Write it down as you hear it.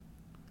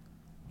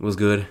What's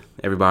good,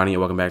 everybody, and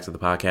welcome back to the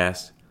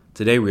podcast.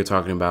 Today we're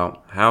talking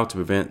about how to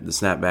prevent the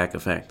snapback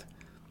effect.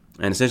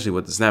 And essentially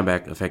what the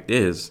snapback effect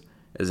is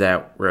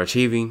that we're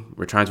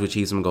trying to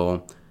achieve some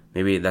goal.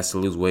 Maybe that's to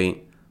lose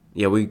weight.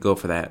 Yeah, we go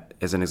for that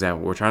as an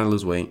example. We're trying to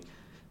lose weight,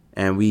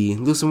 and we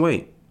lose some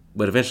weight.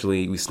 But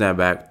eventually we snap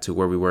back to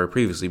where we were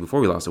previously before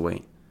we lost the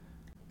weight.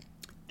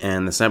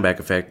 And the snapback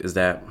effect is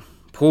that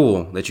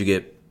pull that you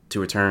get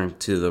to return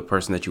to the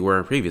person that you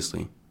were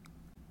previously.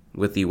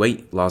 With the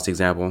weight loss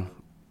example,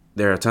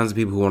 there are tons of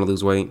people who want to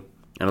lose weight,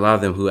 and a lot of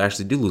them who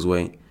actually do lose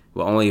weight,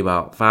 but only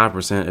about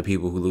 5% of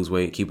people who lose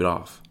weight keep it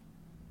off.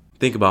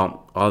 Think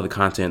about all the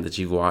content that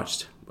you've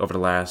watched over the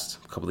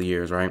last couple of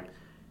years, right?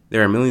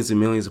 There are millions and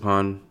millions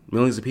upon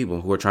millions of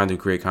people who are trying to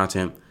create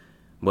content,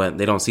 but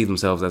they don't see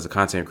themselves as a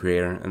content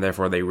creator, and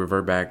therefore they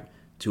revert back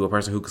to a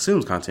person who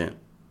consumes content.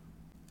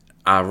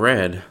 I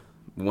read,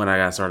 when I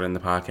got started in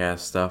the podcast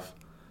stuff,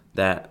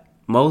 that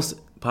most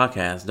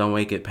podcasts don't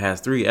make it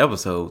past 3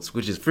 episodes,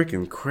 which is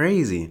freaking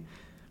crazy.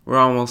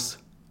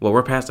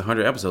 We're past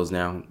 100 episodes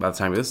now by the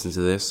time you listen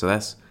to this, so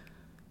that's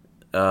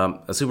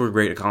a super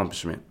great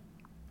accomplishment.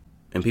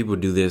 And people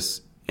do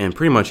this in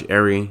pretty much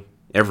every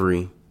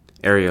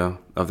area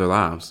of their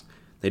lives.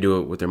 They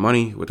do it with their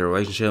money, with their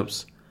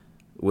relationships,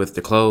 with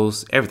their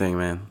clothes, everything,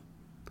 man.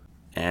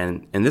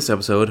 And in this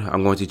episode,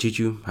 I'm going to teach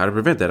you how to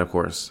prevent that, of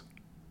course.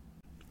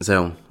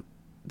 So,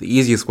 the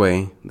easiest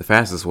way, the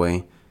fastest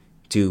way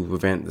to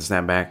prevent the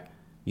snapback,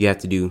 you have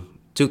to do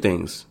 2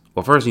 things.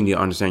 Well, first, you need to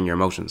understand your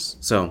emotions.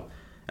 So,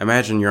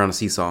 imagine you're on a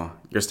seesaw.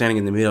 You're standing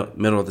in the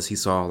middle of the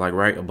seesaw, like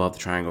right above the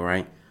triangle,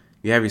 right?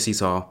 You have your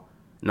seesaw,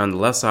 and on the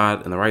left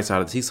side and the right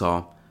side of the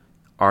seesaw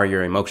are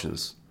your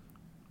emotions.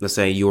 Let's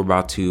say you were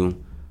about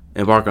to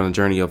embark on a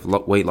journey of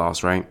weight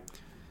loss, right?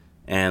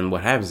 And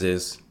what happens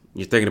is,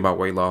 you're thinking about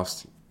weight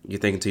loss. You're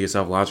thinking to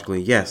yourself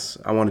logically, yes,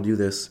 I want to do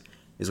this.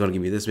 It's going to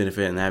give me this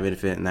benefit and that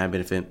benefit and that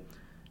benefit.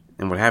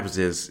 And what happens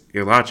is,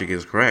 your logic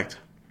is correct,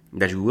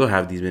 that you will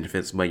have these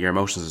benefits, but your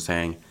emotions are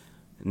saying,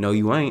 no,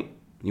 you ain't.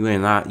 You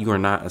are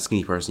not a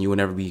skinny person. You will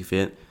never be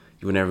fit.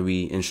 You will never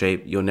be in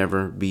shape. You'll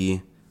never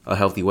be a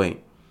healthy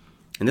weight.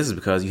 And this is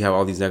because you have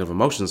all these negative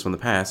emotions from the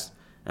past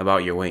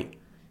about your weight.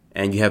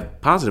 And you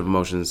have positive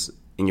emotions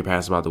in your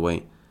past about the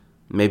weight.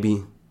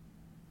 Maybe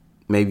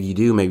you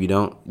do, maybe you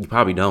don't. You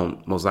probably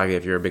don't, most likely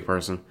if you're a big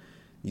person.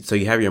 So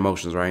you have your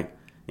emotions, right?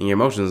 And your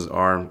emotions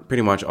are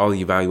pretty much all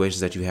the evaluations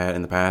that you had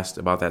in the past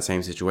about that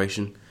same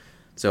situation.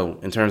 So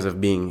in terms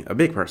of being a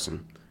big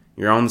person,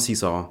 you're on the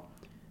seesaw.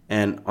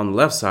 And on the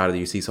left side of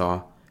your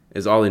seesaw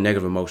is all the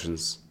negative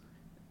emotions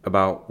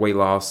about weight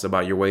loss,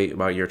 about your weight,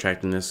 about your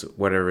attractiveness,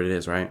 whatever it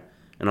is, right?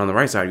 And on the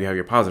right side, you have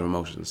your positive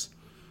emotions.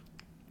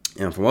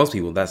 And for most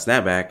people, that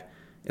snapback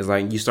is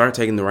like you start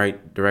taking the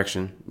right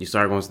direction. You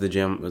start going to the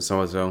gym with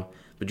so-and-so,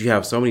 but you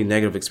have so many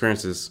negative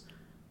experiences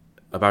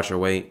about your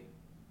weight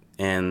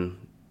and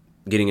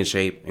getting in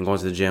shape and going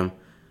to the gym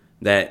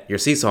that your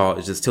seesaw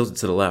is just tilted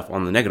to the left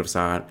on the negative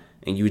side,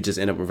 and you just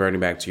end up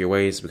reverting back to your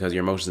ways because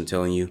your emotions are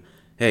telling you,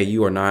 hey,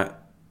 you are not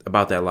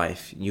about that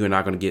life. You are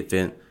not going to get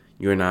fit.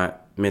 You are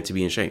not meant to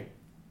be in shape.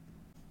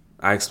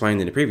 I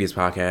explained in the previous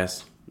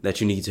podcast that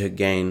you need to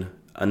gain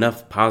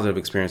enough positive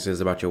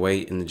experiences about your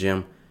weight in the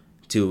gym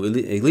to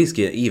at least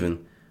get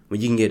even. When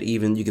you can get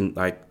even, you can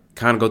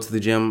kind of go to the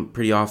gym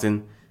pretty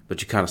often,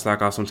 but you kind of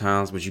slack off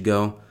sometimes, but you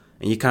go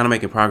and you're kind of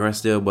making progress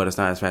still, but it's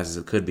not as fast as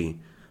it could be.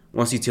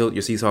 Once you tilt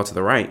your seesaw to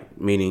the right,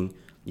 meaning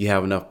you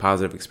have enough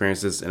positive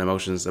experiences and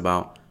emotions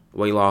about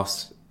weight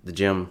loss, the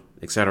gym,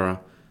 etc.,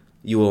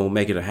 you will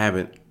make it a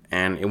habit,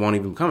 and it won't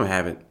even become a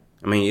habit.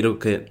 I mean, it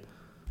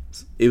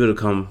will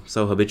become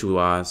so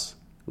habitualized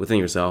within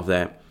yourself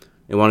that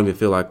it won't even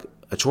feel like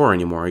a chore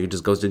anymore. You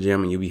just go to the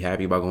gym and you'll be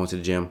happy about going to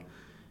the gym.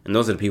 And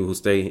those are the people who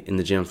stay in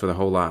the gym for their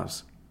whole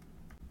lives.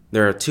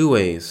 There are 2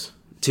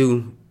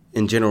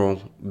 in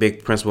general,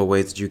 big principal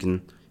ways that you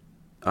can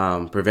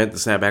prevent the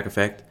snapback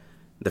effect.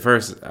 The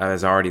first,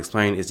 as I already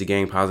explained, is to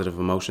gain positive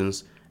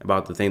emotions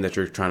about the thing that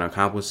you're trying to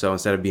accomplish. So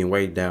instead of being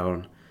weighed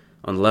down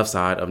on the left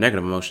side of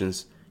negative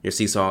emotions, your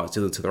seesaw is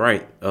tilted to the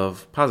right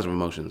of positive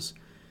emotions.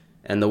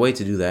 And the way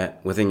to do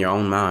that within your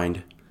own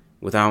mind,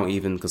 without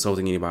even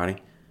consulting anybody,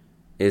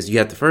 is you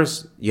have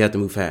to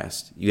move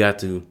fast. You have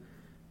to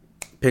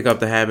pick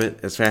up the habit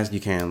as fast as you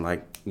can,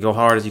 go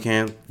hard as you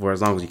can for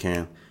as long as you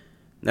can.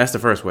 That's the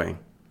first way.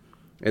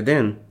 And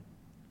then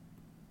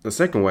the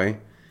second way,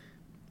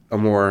 a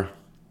more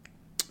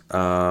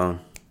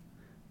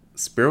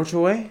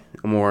spiritual way,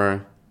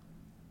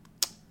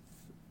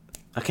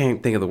 I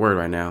can't think of the word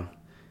right now,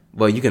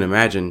 but you can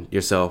imagine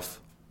yourself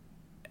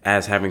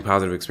as having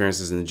positive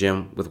experiences in the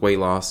gym with weight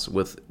loss,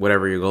 with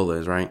whatever your goal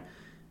is, right?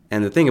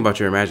 And the thing about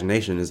your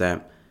imagination is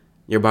that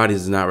your body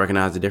does not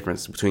recognize the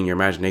difference between your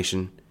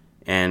imagination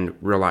and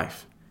real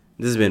life.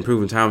 This has been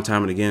proven time and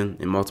time and again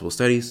in multiple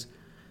studies.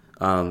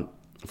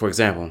 For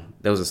example,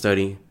 there was a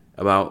study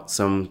about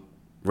some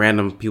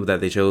random people that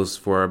they chose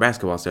for a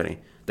basketball study.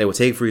 They would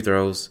take free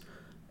throws,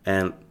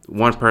 and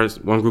one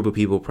group of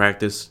people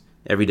practice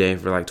every day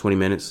for 20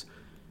 minutes,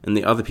 and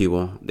the other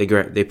people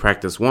they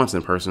practice once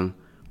in person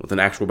with an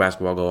actual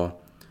basketball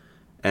goal,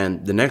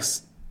 And the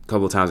next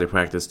couple of times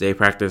they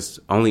practiced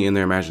only in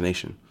their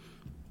imagination.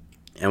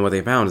 And what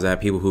they found is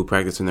that people who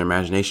practiced in their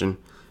imagination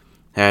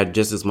had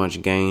just as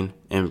much gain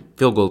and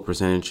field goal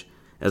percentage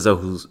as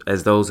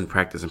those who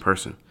practice in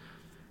person.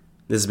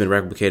 This has been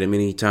replicated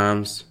many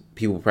times.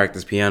 People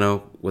practice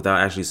piano without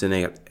actually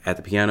sitting at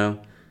the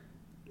piano.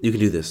 You can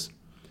do this.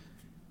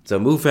 So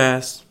move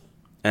fast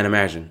and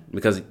imagine,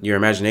 because your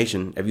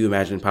imagination, if you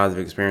imagine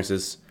positive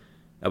experiences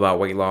about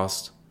weight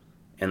loss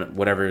and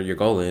whatever your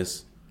goal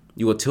is,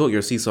 you will tilt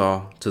your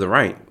seesaw to the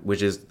right,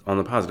 which is on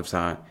the positive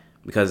side.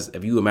 Because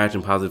if you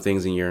imagine positive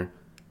things in your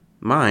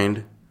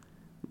mind,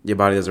 your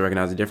body doesn't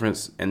recognize the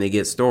difference, and they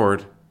get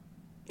stored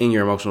in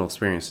your emotional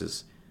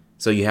experiences.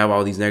 So you have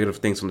all these negative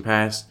things from the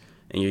past,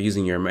 and you're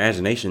using your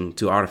imagination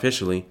to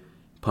artificially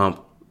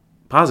pump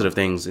positive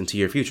things into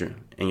your future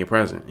and your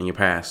present and your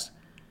past.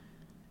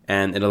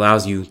 And it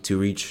allows you to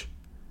reach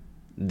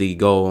the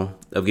goal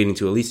of getting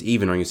to at least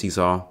even on your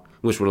seesaw,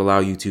 which would allow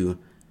you to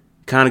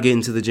kind of get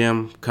into the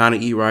gym, kind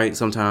of eat right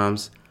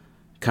sometimes,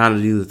 kind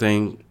of do the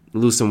thing,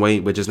 lose some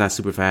weight, but just not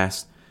super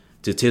fast,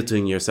 to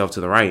tilting yourself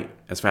to the right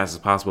as fast as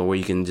possible, where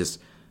you can just,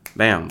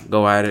 bam,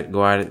 go at it,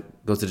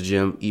 go to the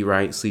gym, eat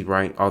right, sleep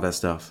right, all that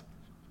stuff.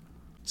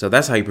 So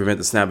that's how you prevent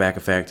the snapback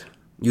effect,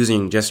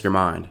 using just your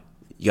mind.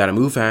 You got to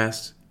move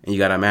fast, and you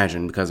got to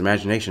imagine, because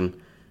imagination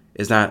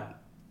is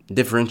not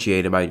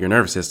differentiated by your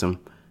nervous system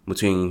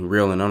between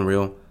real and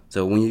unreal.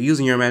 So when you're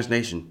using your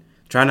imagination,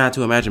 try not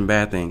to imagine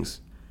bad things.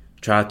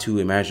 Try to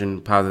imagine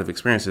positive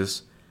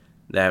experiences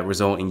that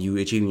result in you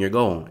achieving your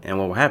goal. And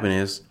what will happen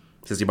is,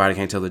 since your body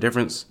can't tell the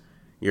difference,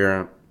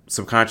 your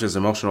subconscious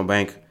emotional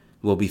bank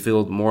will be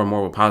filled more and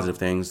more with positive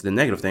things than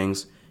negative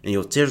things, and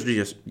you'll tilt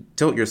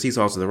your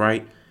seesaw to the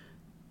right,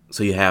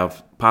 so you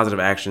have positive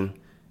action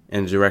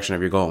in the direction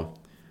of your goal.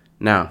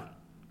 Now,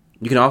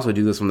 you can also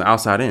do this from the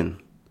outside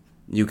in.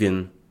 You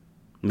can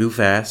move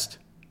fast,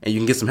 and you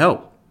can get some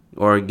help,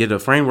 or get a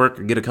framework,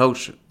 or get a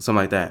coach, something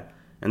like that.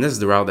 And this is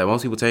the route that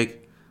most people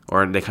take,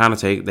 or they kind of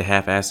take, they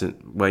half-ass it.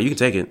 Well, you can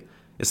take it.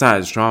 It's not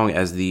as strong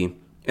as the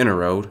inner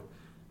road,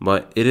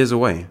 but it is a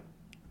way.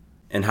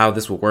 And how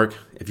this will work,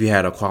 if you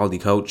had a quality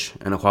coach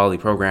and a quality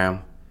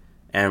program,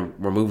 and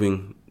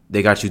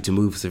they got you to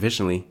move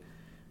sufficiently,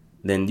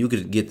 then you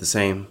could get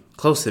very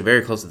close to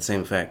the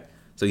same effect.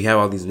 So you have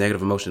all these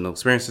negative emotional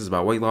experiences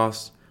about weight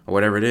loss or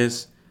whatever it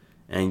is,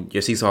 and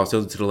your seesaw is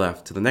tilted to the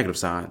left, to the negative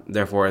side.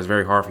 Therefore, it's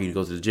very hard for you to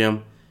go to the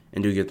gym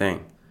and do your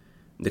thing.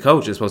 The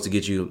coach is supposed to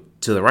get you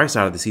to the right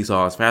side of the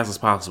seesaw as fast as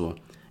possible,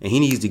 and he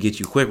needs to get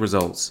you quick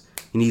results.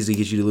 He needs to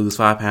get you to lose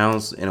 5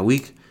 pounds in a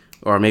week,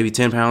 or maybe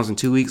 10 pounds in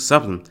 2 weeks,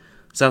 something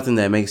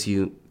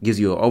that gives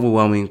you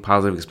overwhelming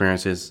positive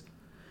experiences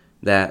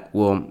that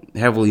will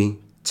heavily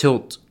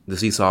tilt the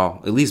seesaw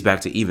at least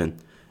back to even.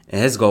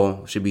 And his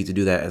goal should be to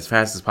do that as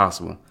fast as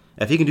possible.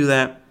 If he can do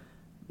that,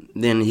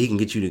 then he can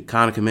get you to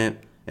kind of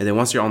commit. And then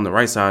once you're on the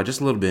right side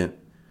just a little bit,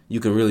 you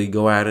can really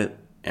go at it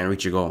and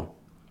reach your goal.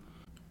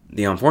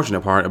 The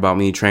unfortunate part about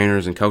many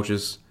trainers and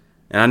coaches,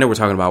 and I know we're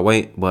talking about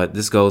weight, but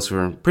this goes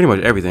for pretty much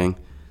everything.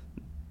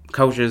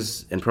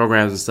 Coaches and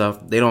programs and stuff,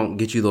 they don't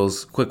get you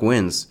those quick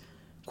wins.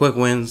 Quick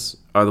wins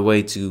are the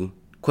way to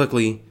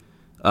quickly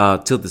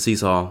tilt the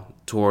seesaw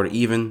toward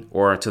even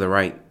or to the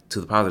right, to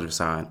the positive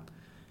side.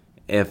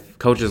 If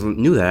coaches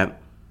knew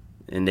that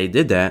and they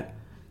did that,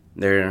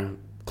 their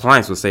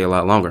clients would stay a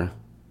lot longer.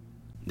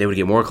 They would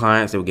get more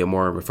clients, they would get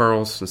more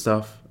referrals and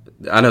stuff.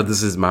 I know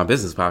this is my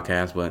business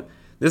podcast, but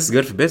this is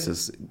good for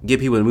business. Get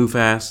people to move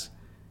fast,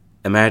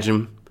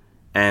 imagine,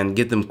 and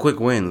get them quick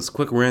wins.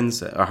 Quick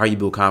wins are how you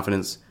build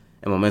confidence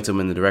and momentum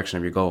in the direction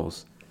of your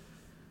goals.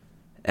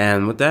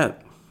 And with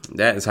that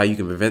is how you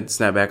can prevent the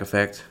snapback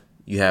effect.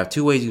 You have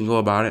 2 ways you can go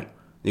about it.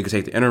 You can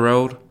take the inner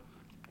road,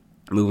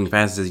 moving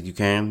fast as you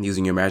can,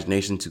 using your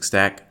imagination to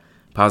stack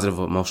positive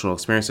emotional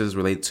experiences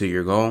related to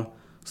your goal,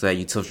 so that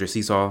you tilt your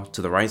seesaw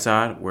to the right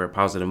side where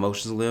positive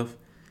emotions live.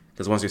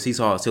 Because once your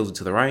seesaw is tilted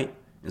to the right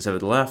instead of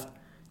the left,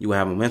 you will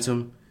have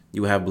momentum,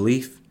 you will have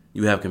belief,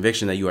 you will have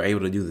conviction that you are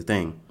able to do the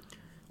thing.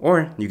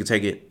 Or you can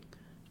take it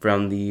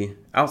from the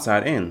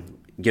outside in.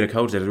 Get a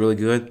coach that is really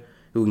good,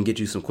 who can get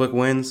you some quick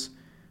wins,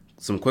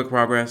 some quick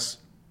progress,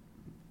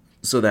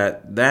 so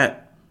that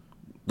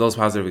those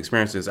positive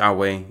experiences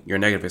outweigh your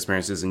negative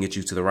experiences and get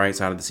you to the right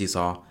side of the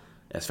seesaw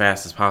as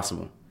fast as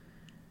possible.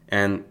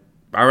 And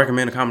I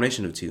recommend a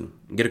combination of 2.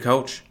 Get a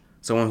coach,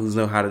 someone who's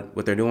know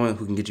what they're doing,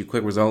 who can get you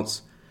quick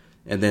results,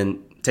 and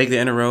then take the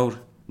inner road,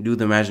 do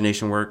the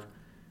imagination work,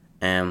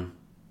 and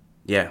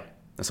yeah,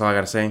 that's all I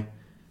got to say.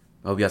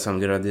 I hope you got something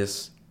good out of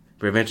this.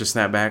 Prevent your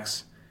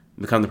snapbacks.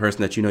 Become the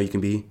person that you know you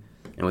can be.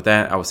 And with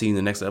that, I will see you in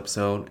the next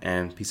episode,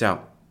 and peace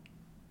out.